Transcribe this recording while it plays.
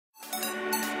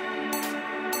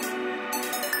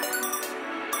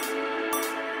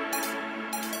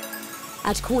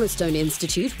At Cornerstone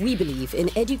Institute, we believe in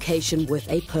education with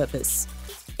a purpose.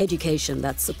 Education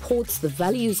that supports the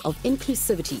values of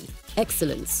inclusivity,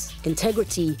 excellence,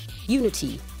 integrity,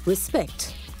 unity,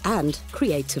 respect, and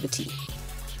creativity.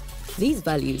 These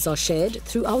values are shared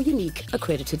through our unique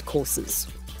accredited courses.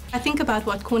 I think about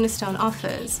what Cornerstone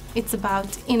offers. It's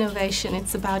about innovation,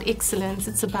 it's about excellence,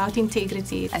 it's about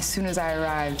integrity. As soon as I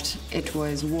arrived, it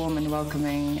was warm and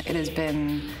welcoming. It has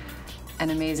been an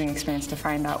amazing experience to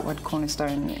find out what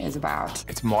Cornerstone is about.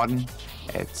 It's modern,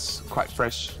 it's quite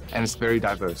fresh, and it's very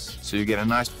diverse. So you get a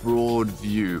nice broad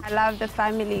view. I love the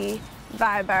family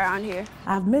vibe around here.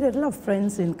 I've made a lot of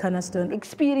friends in Cornerstone.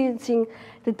 Experiencing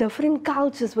the different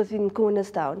cultures within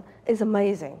Cornerstone is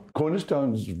amazing.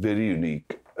 Cornerstone is very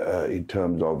unique in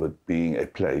terms of it being a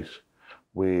place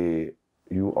where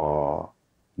you are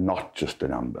not just a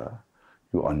number,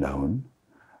 you are known.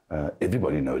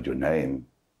 Everybody knows your name.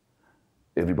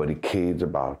 Everybody cares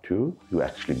about you. You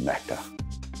actually matter.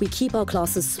 We keep our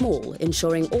classes small,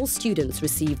 ensuring all students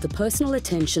receive the personal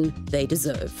attention they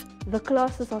deserve. The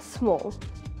classes are small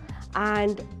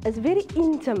and it's very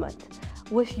intimate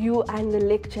with you and the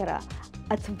lecturer.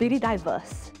 It's very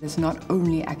diverse. It's not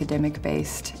only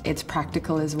academic-based, it's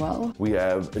practical as well. We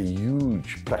have a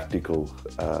huge practical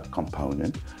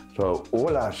component. So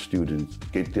all our students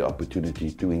get the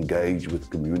opportunity to engage with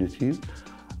communities,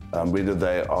 whether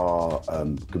they are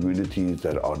communities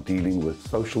that are dealing with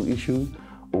social issues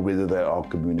or whether they are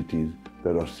communities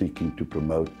that are seeking to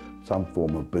promote some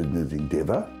form of business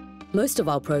endeavour. Most of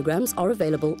our programs are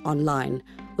available online,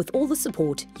 with all the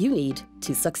support you need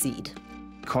to succeed.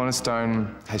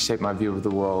 Cornerstone has shaped my view of the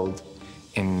world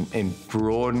in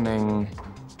broadening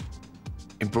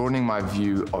my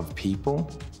view of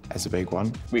people as a big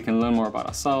one. We can learn more about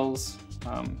ourselves,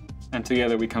 and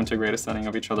together we come to a greater understanding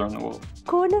of each other in the world.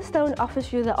 Cornerstone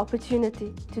offers you the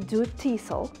opportunity to do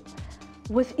TESOL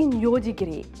within your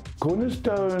degree.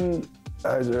 Cornerstone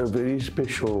has a very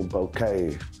special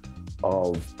bouquet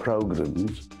of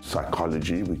programs.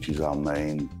 Psychology, which is our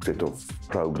main set of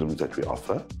programs that we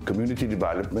offer. Community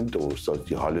development or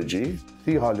sociology,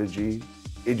 theology,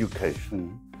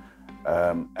 education,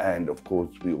 and of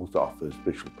course we also offer a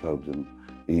special program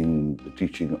in the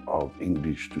teaching of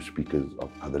English to speakers of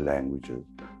other languages,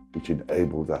 which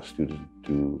enables our students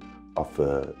to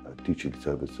offer teaching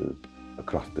services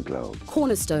across the globe.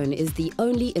 Cornerstone is the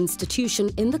only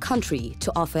institution in the country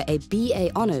to offer a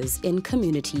BA Honours in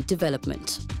Community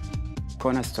Development.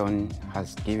 Cornerstone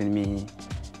has given me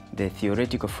the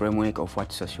theoretical framework of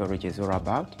what sociology is all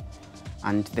about.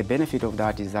 And the benefit of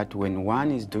that is that when one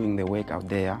is doing the work out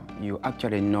there, you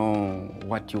actually know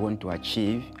what you want to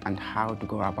achieve and how to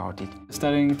go about it.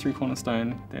 Studying through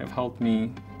Cornerstone, they have helped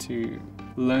me to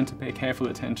learn to pay careful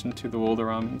attention to the world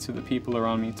around me, to the people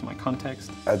around me, to my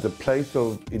context. As a place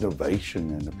of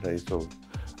innovation and a place of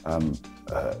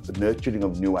the nurturing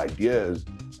of new ideas,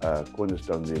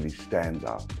 Cornerstone really stands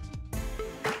out.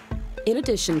 In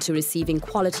addition to receiving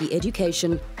quality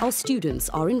education, our students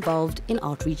are involved in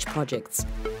outreach projects.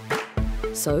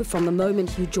 So from the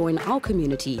moment you join our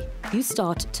community, you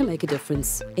start to make a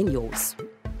difference in yours.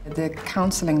 The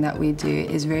counselling that we do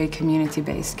is very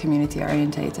community-based,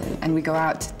 community-orientated, and we go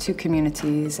out to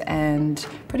communities and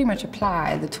pretty much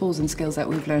apply the tools and skills that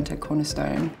we've learned at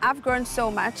Cornerstone. I've grown so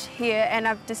much here, and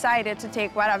I've decided to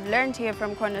take what I've learned here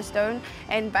from Cornerstone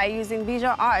and by using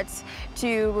visual arts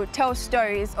to tell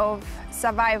stories of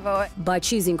survival. By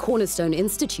choosing Cornerstone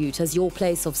Institute as your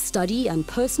place of study and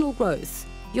personal growth,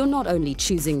 you're not only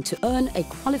choosing to earn a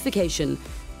qualification,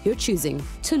 you're choosing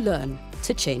to learn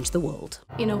to change the world.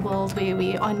 In a world where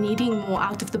we are needing more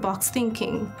out-of-the-box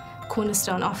thinking,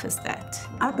 Cornerstone offers that.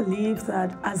 I believe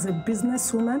that as a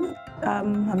businesswoman,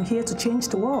 I'm here to change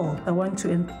the world. I want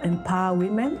to empower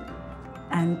women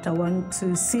and I want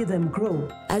to see them grow.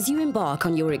 As you embark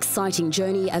on your exciting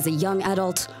journey as a young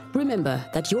adult, remember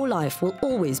that your life will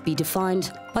always be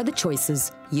defined by the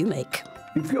choices you make.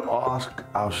 If you ask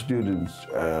our students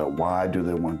why do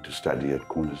they want to study at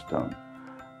Cornerstone,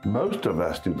 most of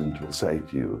our students will say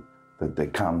to you that they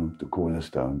come to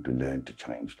Cornerstone to learn to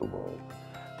change the world.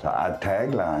 So our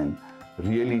tagline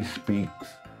really speaks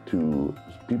to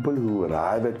people who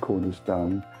arrive at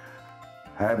Cornerstone,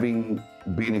 having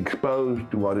been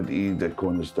exposed to what it is that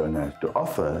Cornerstone has to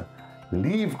offer,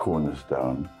 leave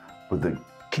Cornerstone with a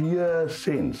clear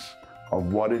sense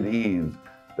of what it is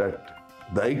that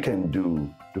they can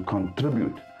do to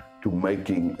contribute to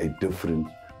making a difference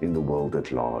in the world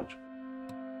at large.